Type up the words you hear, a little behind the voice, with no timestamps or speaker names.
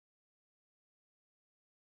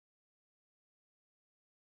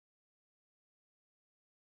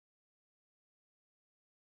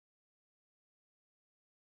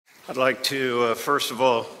I'd like to, first of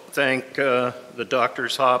all, thank the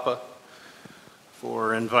Drs. Hoppe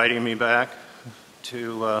for inviting me back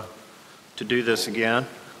to do this again.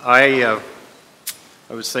 I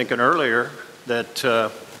was thinking earlier that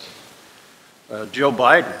Joe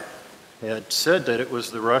Biden had said that it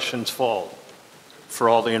was the Russians' fault for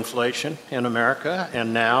all the inflation in America,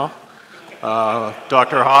 and now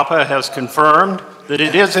Dr. Hoppe has confirmed that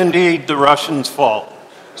it is indeed the Russians' fault.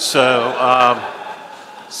 So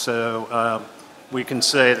we can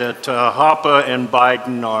say that Hoppe and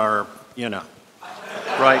Biden are, you know,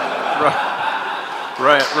 right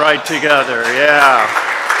together. Yeah.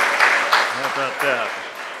 How about that?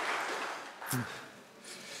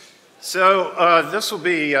 So this will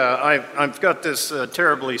be. I've got this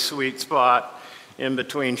terribly sweet spot in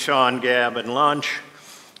between Sean, Gab, and lunch,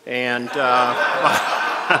 and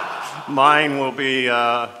mine will be.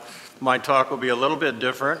 My talk will be a little bit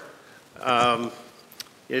different.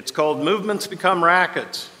 It's called Movements Become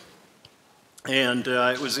Rackets. And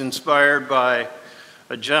it was inspired by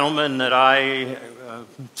a gentleman that I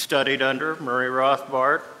studied under, Murray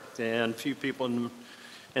Rothbard, and a few people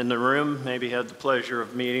in the room maybe had the pleasure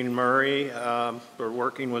of meeting Murray or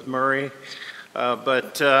working with Murray.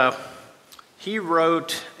 But he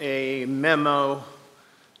wrote a memo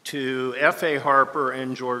to F.A. Harper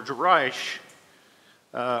and George Reich,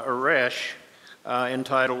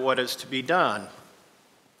 entitled What Is to Be Done?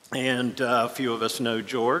 And a few of us know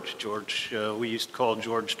George. We used to call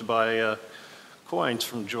George to buy coins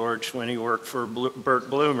from George when he worked for Bert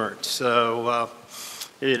Bloomert. So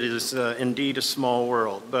it is indeed a small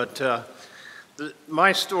world. But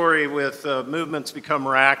my story with Movements Become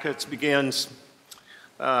Rackets begins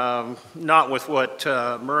not with what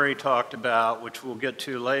Murray talked about, which we'll get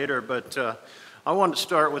to later, but I want to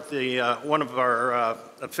start with one of our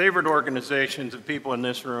favorite organizations of people in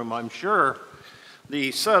this room, I'm sure,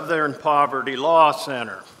 the Southern Poverty Law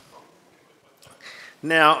Center.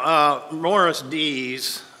 Now, Morris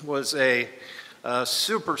Dees was a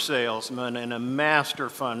super salesman and a master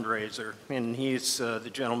fundraiser, and he's the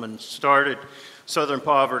gentleman who started Southern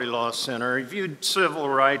Poverty Law Center. He viewed civil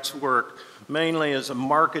rights work mainly as a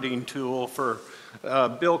marketing tool for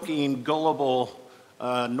bilking gullible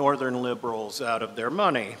Northern liberals out of their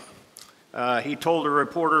money. He told a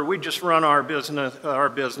reporter, "We just run our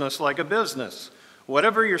business like a business.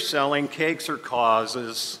 Whatever you're selling, cakes or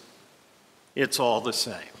causes, it's all the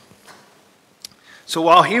same." So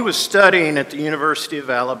while he was studying at the University of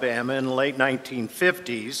Alabama in the late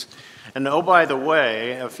 1950s, and oh, by the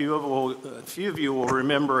way, a few of you will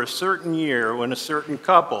remember a certain year when a certain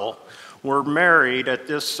couple were married at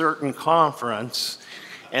this certain conference,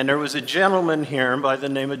 and there was a gentleman here by the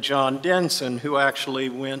name of John Denson who actually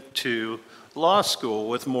went to law school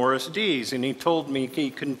with Morris Dees, and he told me, he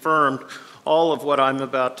confirmed all of what I'm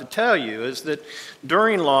about to tell you, is that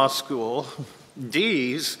during law school,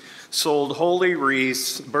 Dees sold holy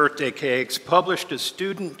wreaths, birthday cakes, published a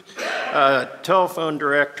student telephone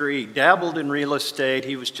directory, dabbled in real estate.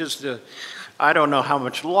 He was just I don't know how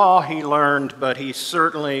much law he learned, but he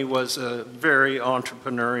certainly was a very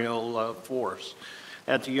entrepreneurial force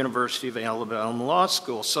at the University of Alabama Law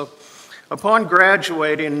School. So upon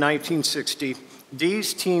graduating in 1960,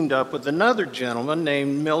 Dees teamed up with another gentleman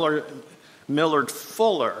named Millard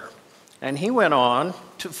Fuller, and he went on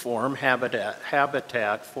to form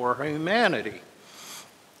Habitat for Humanity.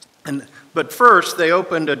 But first, they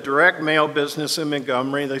opened a direct mail business in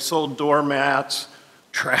Montgomery. They sold doormats,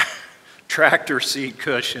 tractor seat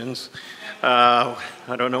cushions. I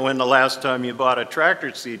don't know when the last time you bought a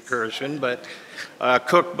tractor seat cushion, but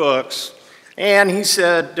cookbooks. And he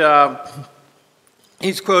said,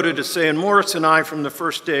 he's quoted as saying, "Morris and I, from the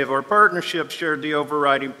first day of our partnership, shared the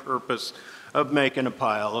overriding purpose of making a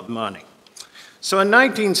pile of money." So in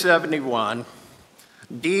 1971,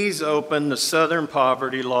 Dees opened the Southern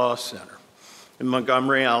Poverty Law Center in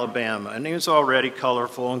Montgomery, Alabama, and he was already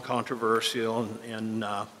colorful and controversial in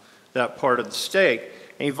that part of the state.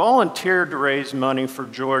 And he volunteered to raise money for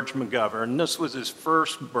George McGovern. This was his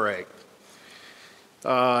first break.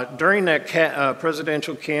 During that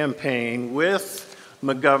presidential campaign, with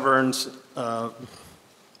McGovern's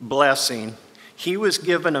blessing, he was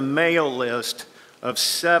given a mail list of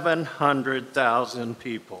 700,000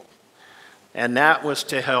 people. And that was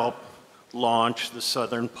to help launch the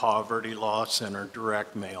Southern Poverty Law Center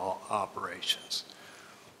direct mail operations.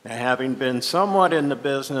 Now, having been somewhat in the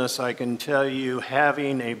business, I can tell you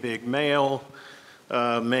having a big mailing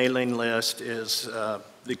list is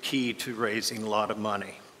the key to raising a lot of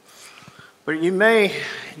money. But you may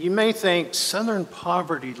think Southern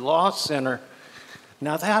Poverty Law Center,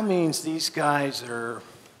 now that means these guys are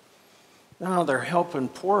No, they're helping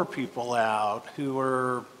poor people out who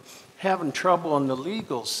are having trouble in the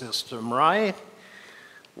legal system, right?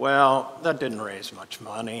 Well, that didn't raise much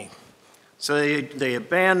money. So they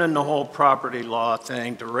abandoned the whole property law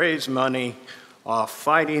thing to raise money off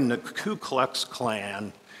fighting the Ku Klux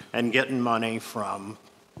Klan and getting money from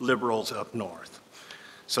liberals up north.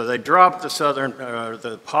 So they dropped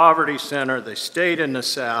the poverty center, they stayed in the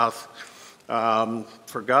South,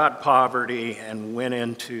 forgot poverty, and went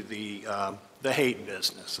into the hate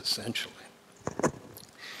business, essentially.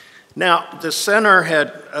 Now, the center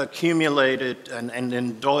had accumulated an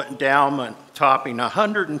endowment topping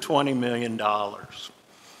 $120 million.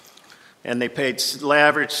 And they paid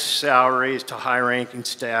lavish salaries to high-ranking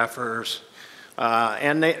staffers,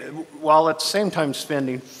 while at the same time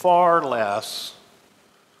spending far less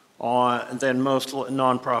than most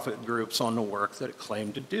nonprofit groups on the work that it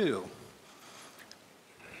claimed to do.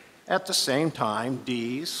 At the same time,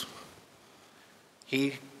 Dees,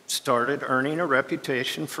 he started earning a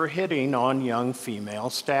reputation for hitting on young female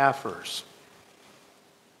staffers.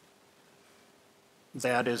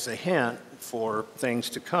 That is a hint for things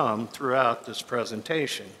to come throughout this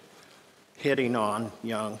presentation, hitting on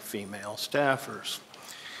young female staffers.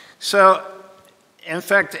 So, in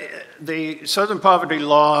fact, the Southern Poverty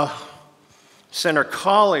Law Center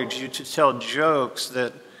College used to tell jokes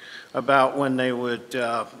about when they would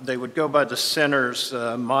go by the center's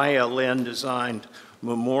Maya Lin designed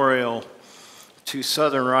memorial to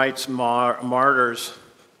Southern rights martyrs.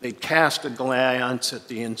 They'd cast a glance at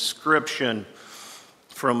the inscription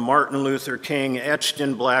from Martin Luther King, etched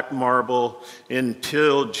in black marble,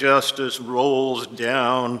 "Until justice rolls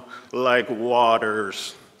down like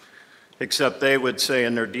waters." Except they would say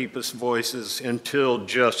in their deepest voices, "Until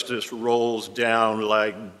justice rolls down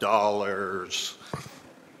like dollars."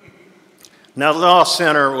 Now, the Law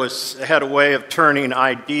Center had a way of turning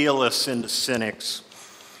idealists into cynics.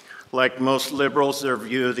 Like most liberals, their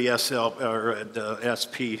view of the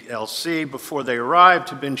SPLC before they arrived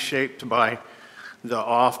had been shaped by the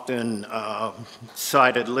often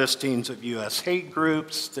cited listings of U.S. hate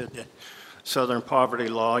groups that Southern Poverty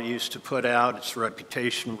Law used to put out, its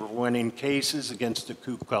reputation for winning cases against the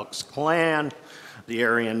Ku Klux Klan, the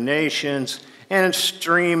Aryan nations, and a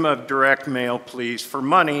stream of direct mail pleas for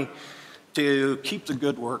money to keep the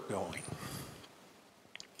good work going.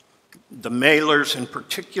 The mailers in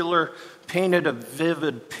particular painted a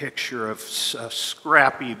vivid picture of a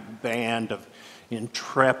scrappy band of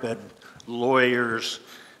intrepid lawyers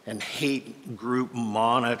and hate group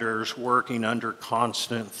monitors working under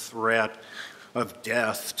constant threat of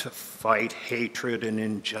death to fight hatred and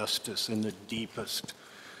injustice in the deepest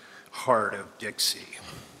heart of Dixie.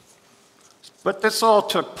 But this all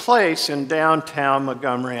took place in downtown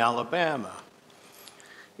Montgomery, Alabama,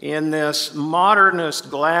 in this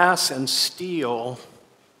modernist glass and steel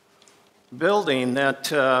building that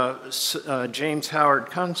James Howard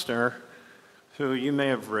Kunstler, who you may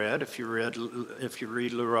have read if you read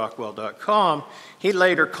LouRockwell.com, he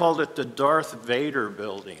later called it the Darth Vader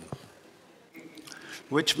building,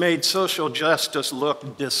 which made social justice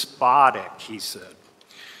look despotic, he said.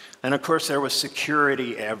 And of course, there was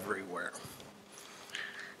security everywhere.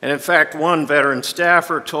 And in fact, one veteran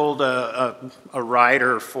staffer told a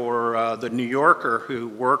writer for The New Yorker who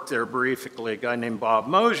worked there briefly, a guy named Bob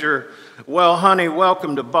Mosier, "Well, honey,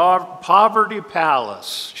 welcome to Poverty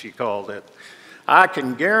Palace," she called it. "I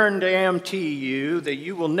can guarantee you that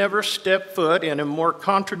you will never step foot in a more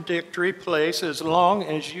contradictory place as long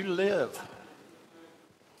as you live."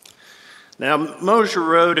 Now, Mosier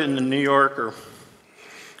wrote in The New Yorker,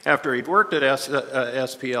 after he'd worked at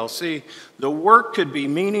SPLC, "The work could be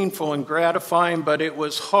meaningful and gratifying, but it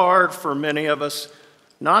was hard for many of us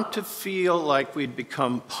not to feel like we'd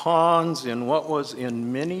become pawns in what was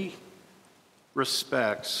in many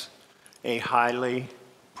respects a highly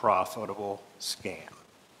profitable scam."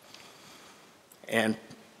 And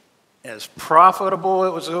as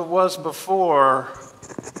profitable as it was before,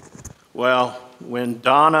 well, when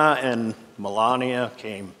Donna and Melania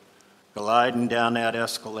came gliding down that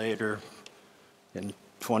escalator in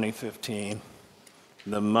 2015,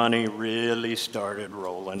 the money really started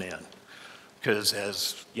rolling in. Because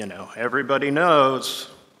as everybody knows,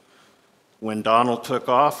 when Donald took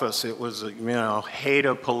office, it was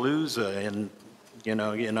hate-a-palooza in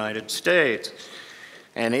United States.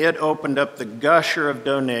 And it opened up the gusher of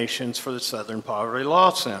donations for the Southern Poverty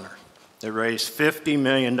Law Center. They raised $50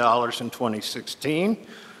 million in 2016.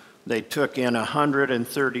 They took in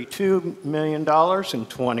 $132 million in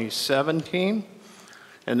 2017,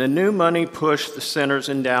 and the new money pushed the center's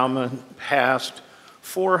endowment past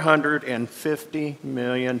 $450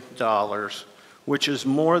 million which is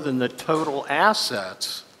more than the total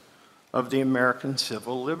assets of the American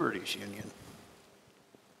Civil Liberties Union.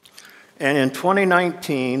 And in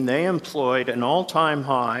 2019, they employed an all-time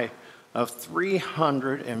high of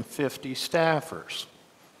 350 staffers.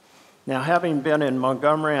 Now, having been in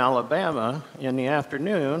Montgomery, Alabama in the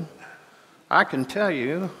afternoon, I can tell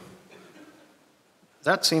you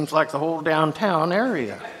that seems like the whole downtown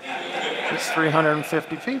area. It's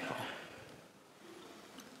 350 people.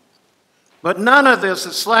 But none of this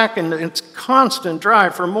is slacking its constant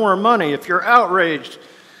drive for more money. If you're outraged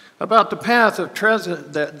about the path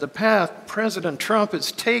President Trump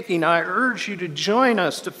is taking, I urge you to join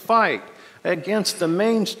us to fight against the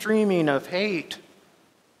mainstreaming of hate,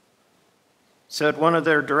 said one of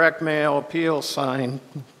their direct mail appeals signed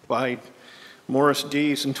by Morris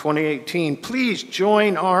Dees in 2018. Please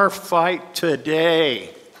join our fight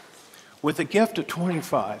today with a gift of $25,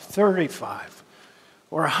 $35,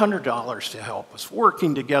 or $100 to help us.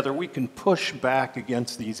 Working together, we can push back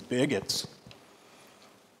against these bigots.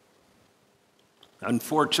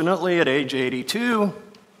 Unfortunately, at age 82,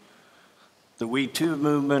 the We Too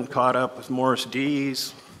movement caught up with Morris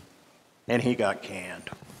Dees, and he got canned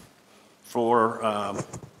for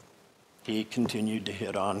he continued to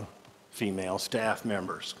hit on female staff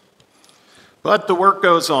members. But the work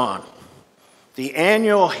goes on. The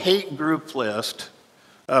annual hate group list,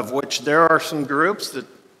 of which there are some groups that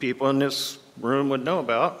people in this room would know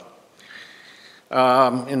about.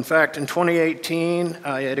 In fact, in 2018,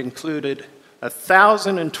 I had included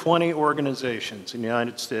 1,020 organizations in the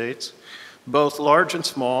United States, both large and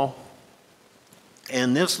small,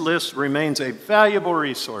 and this list remains a valuable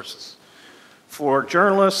resource for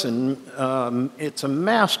journalists, and it's a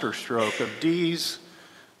masterstroke of Dee's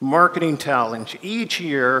marketing talent. Each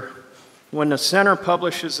year, when the center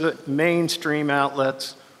publishes it, mainstream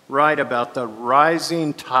outlets write about the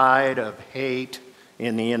rising tide of hate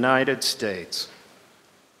in the United States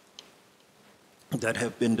that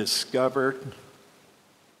have been discovered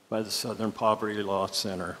by the Southern Poverty Law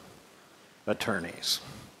Center attorneys.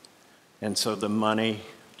 And so the money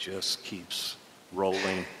just keeps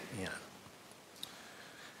rolling in.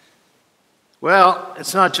 Well,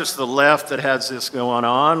 it's not just the left that has this going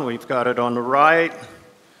on. We've got it on the right.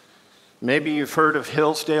 Maybe you've heard of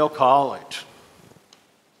Hillsdale College.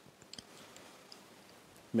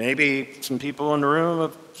 Maybe some people in the room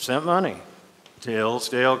have sent money to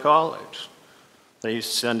Hillsdale College. They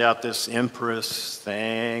used to send out this Empress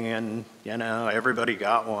thing, and, you know, everybody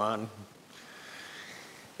got one.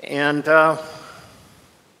 And the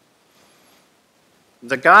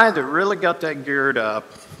guy that really got that geared up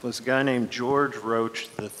was a guy named George Roach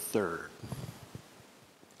III.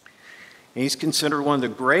 He's considered one of the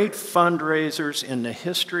great fundraisers in the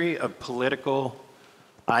history of political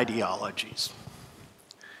ideologies.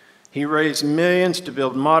 He raised millions to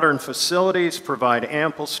build modern facilities, provide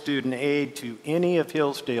ample student aid to any of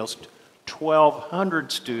Hillsdale's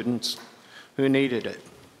 1,200 students who needed it.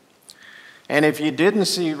 And if you didn't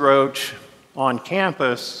see Roach on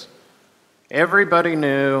campus, everybody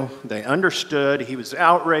knew, they understood he was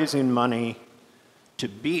out raising money to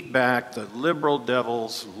beat back the liberal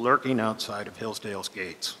devils lurking outside of Hillsdale's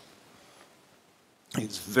gates.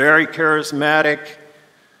 He's very charismatic.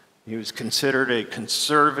 He was considered a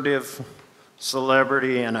conservative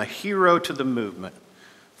celebrity and a hero to the movement.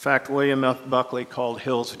 In fact, William F. Buckley called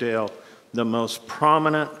Hillsdale the most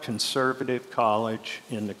prominent conservative college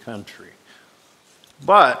in the country.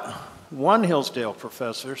 But one Hillsdale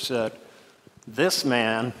professor said, "This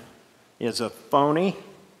man is a phony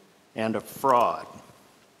and a fraud."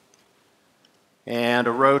 And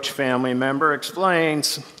a Roach family member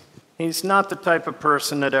explains, he's not the type of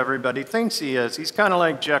person that everybody thinks he is. He's kind of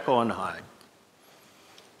like Jekyll and Hyde.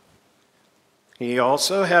 He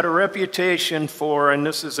also had a reputation for, and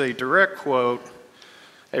this is a direct quote,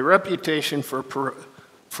 a reputation for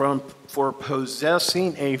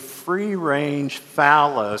possessing a free-range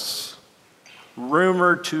phallus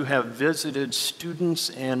rumored to have visited students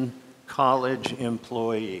and college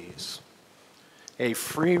employees. A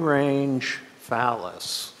free-range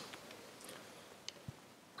phallus.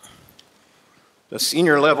 The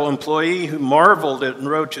senior-level employee who marveled at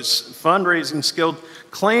Roach's fundraising skill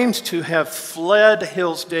claims to have fled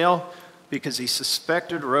Hillsdale because he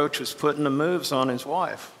suspected Roach was putting the moves on his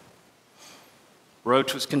wife.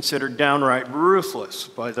 Roach was considered downright ruthless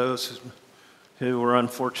by those who were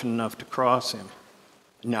unfortunate enough to cross him.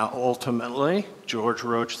 Now, ultimately, George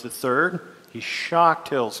Roach III, he shocked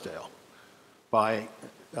Hillsdale by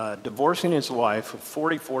divorcing his wife of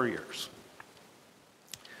 44 years.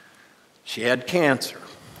 She had cancer.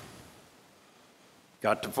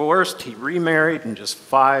 Got divorced, he remarried in just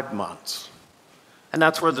 5 months. And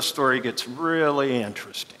that's where the story gets really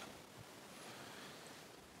interesting.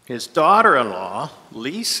 His daughter-in-law,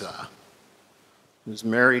 Lisa, was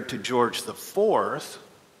married to George IV,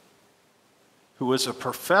 who was a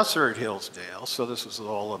professor at Hillsdale, so this was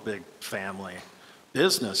all a big family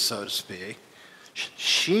business, so to speak.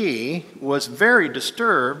 She was very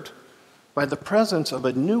disturbed by the presence of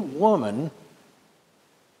a new woman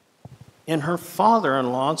in her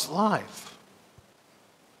father-in-law's life.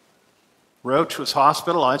 Roach was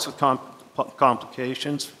hospitalized with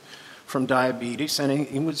complications from diabetes,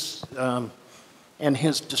 and and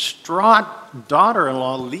his distraught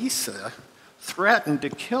daughter-in-law, Lisa, threatened to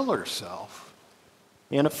kill herself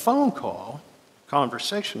in a phone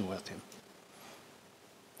conversation with him.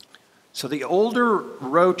 So the older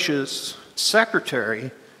Roach's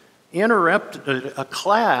secretary interrupted a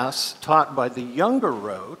class taught by the younger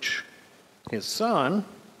Roach, his son,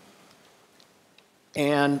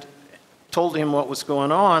 and told him what was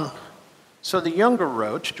going on. So the younger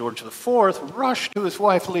Roach, George IV, rushed to his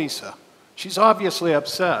wife, Lisa. She's obviously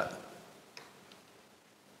upset.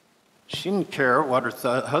 She didn't care what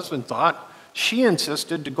her husband thought. She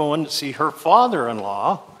insisted to go in to see her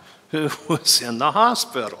father-in-law, who was in the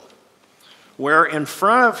hospital, where in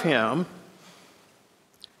front of him,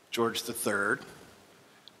 George III,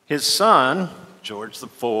 his son, George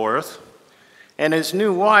IV, and his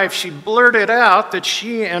new wife, she blurted out that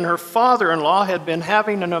she and her father-in-law had been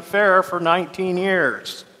having an affair for 19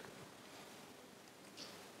 years.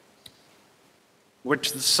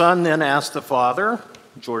 Which the son then asked the father,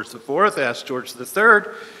 George IV asked George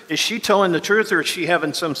III, is she telling the truth or is she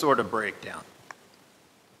having some sort of breakdown?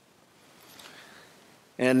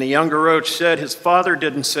 And the younger Roach said his father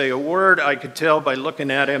didn't say a word. I could tell by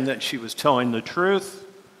looking at him that she was telling the truth.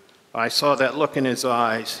 I saw that look in his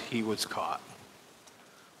eyes. He was caught.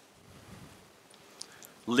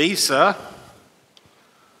 Lisa,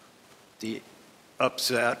 the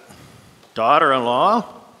upset daughter-in-law,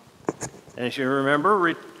 as you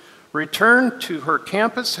remember, returned to her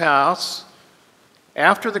campus house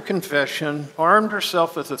after the confession, armed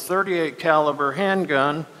herself with a .38 caliber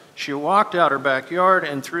handgun. She walked out her backyard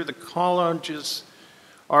and through the college's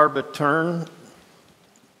arbitrn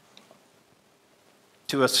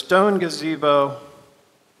to a stone gazebo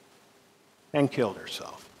and killed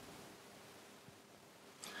herself.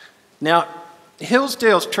 Now,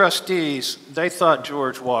 Hillsdale's trustees, they thought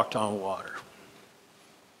George walked on water.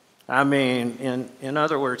 I mean, in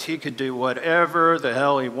other words, he could do whatever the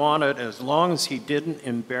hell he wanted as long as he didn't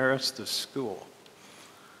embarrass the school.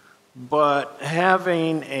 But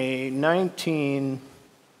having a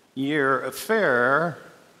 19-year affair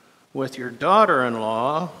with your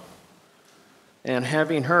daughter-in-law and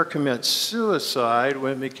having her commit suicide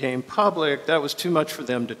when it became public, that was too much for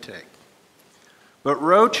them to take. But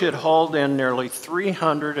Roach had hauled in nearly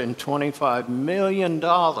 $325 million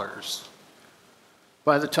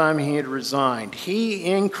by the time he had resigned. He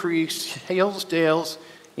increased Hillsdale's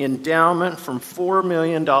endowment from $4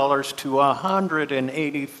 million to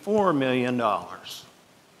 $184 million.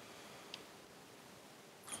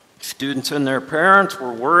 Students and their parents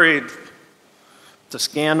were worried the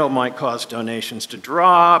scandal might cause donations to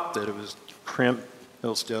drop, that it was crimp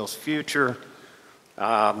Hillsdale's future.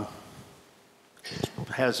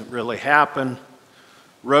 Hasn't really happened.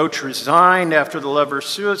 Roach resigned after the lover's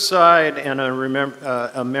suicide, and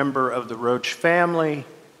a member of the Roach family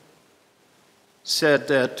said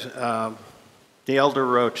that the elder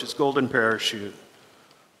Roach's golden parachute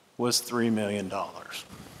was $3 million. Of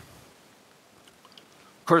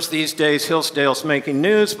course, these days, Hillsdale's making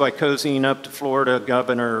news by cozying up to Florida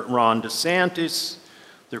Governor Ron DeSantis.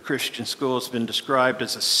 Their Christian school has been described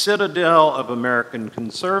as a citadel of American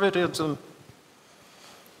conservatism.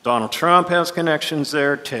 Donald Trump has connections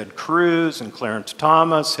there. Ted Cruz and Clarence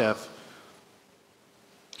Thomas have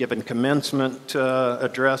given commencement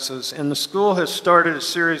addresses. And the school has started a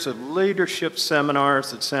series of leadership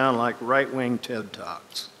seminars that sound like right-wing TED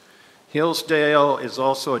Talks. Hillsdale is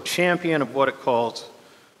also a champion of what it calls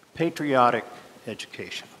patriotic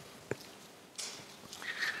education.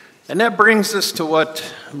 And that brings us to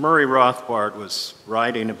what Murray Rothbard was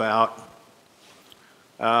writing about.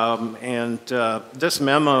 This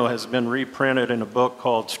memo has been reprinted in a book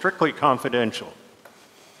called Strictly Confidential,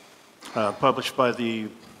 published by the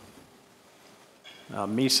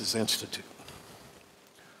Mises Institute.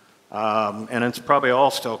 And it's probably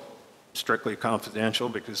all still strictly confidential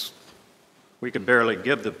because we could barely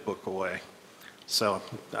give the book away. So,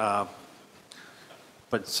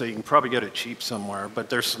 so you can probably get it cheap somewhere, but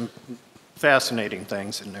there's some fascinating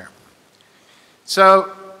things in there.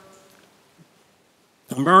 So,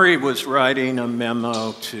 Murray was writing a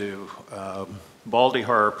memo to Baldy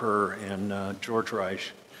Harper and George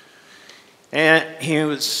Reich. And he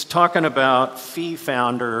was talking about fee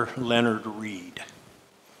founder Leonard Read,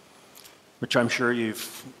 which I'm sure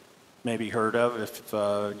you've maybe heard of if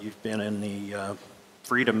you've been in the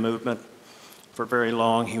freedom movement for very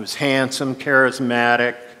long. He was handsome,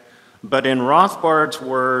 charismatic, but in Rothbard's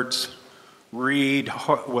words, Read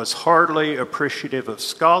was hardly appreciative of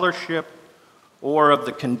scholarship or of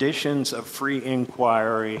the conditions of free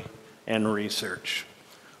inquiry and research.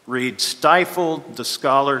 Read stifled the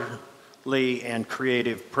scholarly and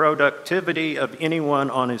creative productivity of anyone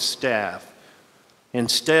on his staff.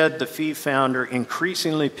 Instead, the fee founder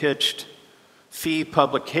increasingly pitched fee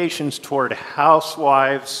publications toward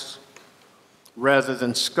housewives rather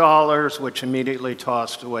than scholars, which immediately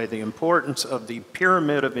tossed away the importance of the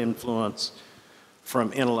pyramid of influence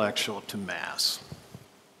from intellectual to mass.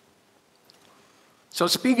 So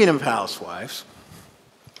speaking of housewives,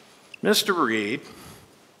 Mr. Read,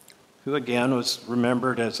 who again was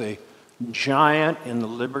remembered as a giant in the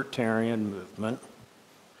libertarian movement,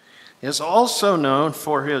 is also known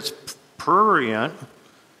for his prurient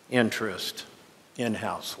interest in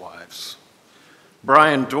housewives.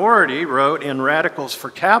 Brian Doherty wrote in Rackets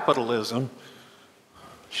for Capitalism,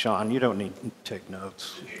 Sean, you don't need to take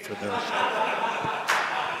notes for this.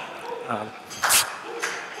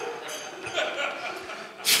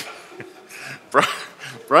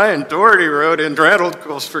 Brian Doherty wrote in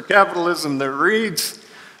Rackets for Capitalism that Read's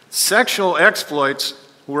sexual exploits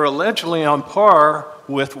were allegedly on par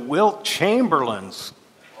with Wilt Chamberlain's.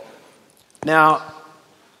 Now,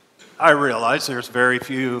 I realize there's very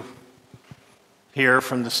few here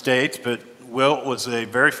from the States, but Wilt was a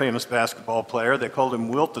very famous basketball player. They called him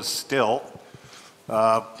Wilt the Stilt.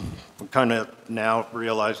 We kind of now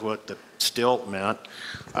realize what the stilt meant.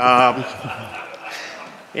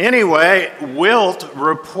 Anyway, Wilt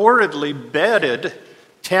reportedly bedded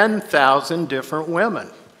 10,000 different women.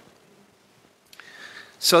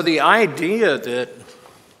 So the idea that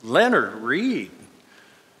Leonard Read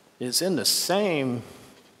is in the same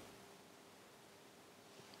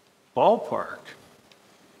ballpark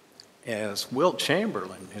as Wilt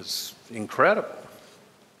Chamberlain is incredible.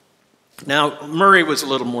 Now, Murray was a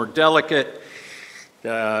little more delicate. He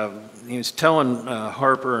was telling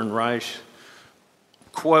Harper and Reich,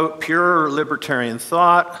 quote, pure libertarian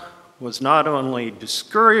thought was not only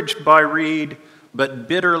discouraged by Read, but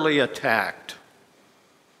bitterly attacked.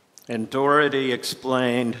 And Doherty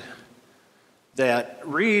explained that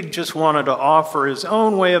Read just wanted to offer his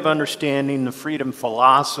own way of understanding the freedom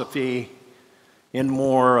philosophy in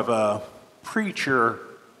more of a preacher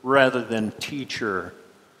rather than teacher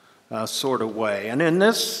sort of way. And in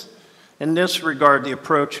this regard, the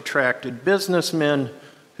approach attracted businessmen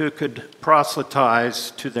who could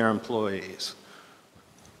proselytize to their employees.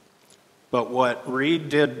 But what Read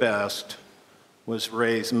did best was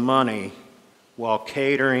raise money while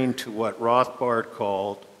catering to what Rothbard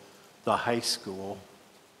called the high school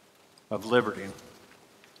of liberty.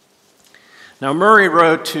 Now, Murray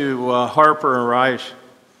wrote to Harper and Reich,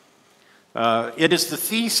 it is the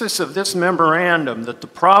thesis of this memorandum that the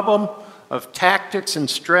problem of tactics and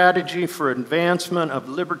strategy for advancement of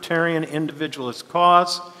libertarian individualist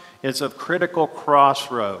cause is of critical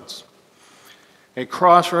crossroads. A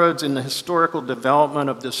crossroads in the historical development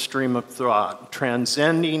of this stream of thought,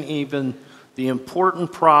 transcending even the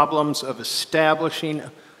important problems of establishing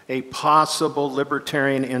a possible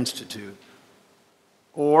libertarian institute,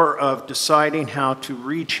 or of deciding how to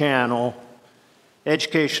rechannel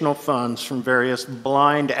educational funds from various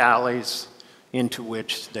blind alleys into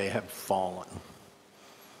which they have fallen.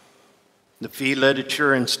 The fee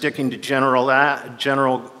literature in sticking to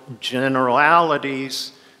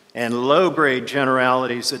generalities and low-grade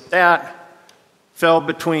generalities at that fell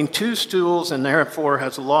between two stools and therefore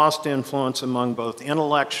has lost influence among both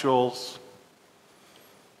intellectuals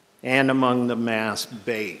and among the mass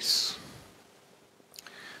base.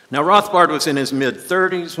 Now, Rothbard was in his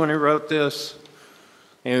mid-30s when he wrote this,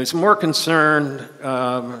 and he was more concerned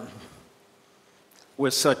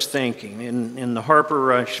with such thinking. In the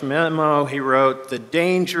Harper-Reich memo, he wrote, the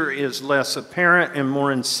danger is less apparent and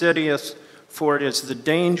more insidious, for it is the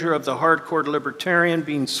danger of the hardcore libertarian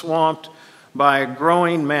being swamped by a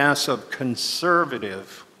growing mass of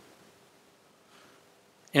conservative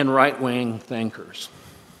and right-wing thinkers.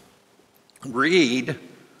 Read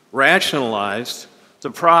rationalized the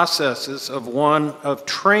processes of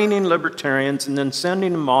training libertarians and then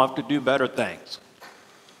sending them off to do better things,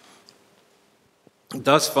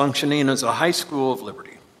 thus functioning as a high school of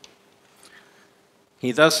liberty.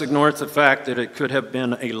 He thus ignored the fact that it could have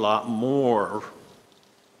been a lot more,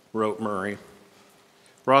 wrote Murray.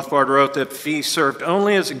 Rothbard wrote that Fee served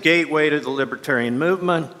only as a gateway to the libertarian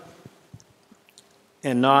movement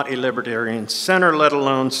and not a libertarian center, let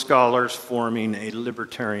alone scholars forming a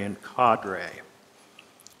libertarian cadre.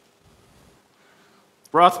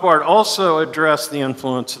 Rothbard also addressed the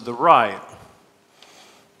influence of the right.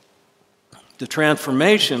 The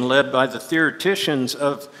transformation led by the theoreticians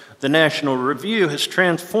of the National Review has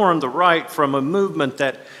transformed the right from a movement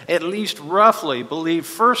that at least roughly believed,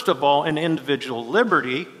 first of all, in individual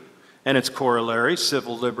liberty and its corollary,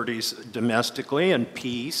 civil liberties domestically and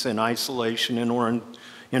peace and isolation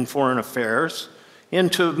in foreign affairs,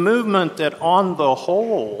 into a movement that on the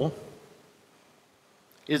whole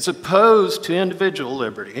is opposed to individual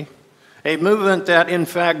liberty, a movement that in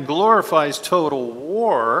fact glorifies total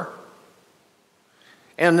war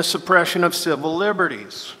and the suppression of civil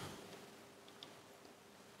liberties.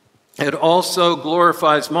 It also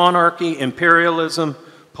glorifies monarchy, imperialism,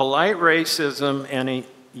 polite racism, and a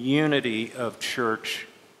unity of church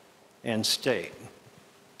and state.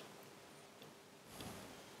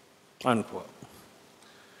 Unquote.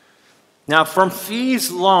 Now, from Fee's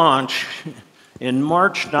launch in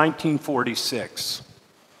March 1946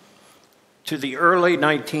 to the early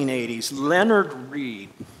 1980s, Leonard Read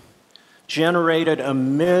generated $1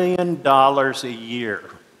 million a year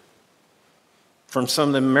from some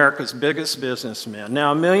of America's biggest businessmen.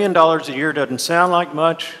 Now, $1 million a year doesn't sound like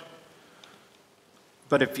much,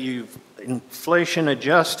 but if you inflation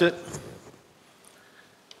adjust it,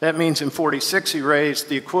 that means in 46 he raised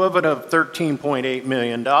the equivalent of $13.8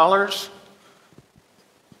 million.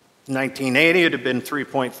 1980 it would have been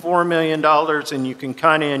 $3.4 million, and you can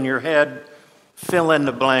kind of in your head fill in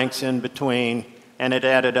the blanks in between, and it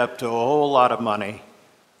added up to a whole lot of money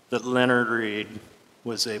that Leonard Read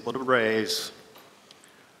was able to raise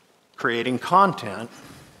creating content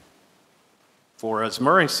for, as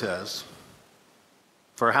Murray says,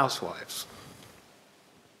 for housewives.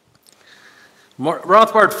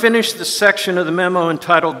 Rothbard finished the section of the memo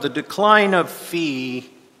entitled "The Decline of Fee"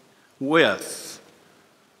 with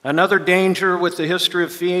another danger with the history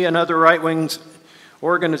of Fee and other right-wing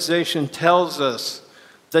organization tells us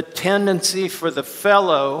the tendency for the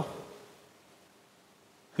fellow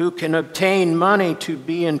who can obtain money to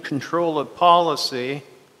be in control of policy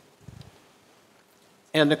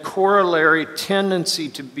and the corollary tendency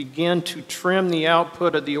to begin to trim the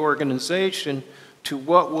output of the organization to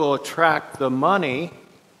what will attract the money.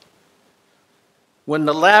 When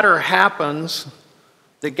the latter happens,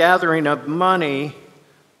 the gathering of money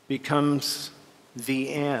becomes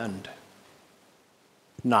the end,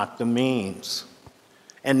 not the means.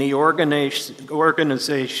 And the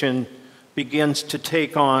organization begins to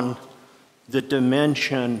take on the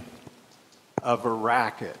dimension of a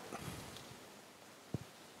racket.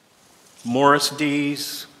 Morris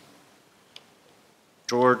Dees,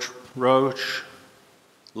 George Roche,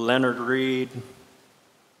 Leonard Read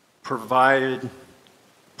proved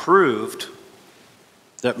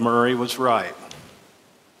that Murray was right.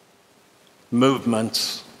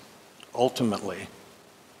 Movements ultimately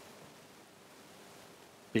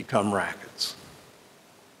become rackets.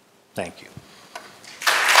 Thank you.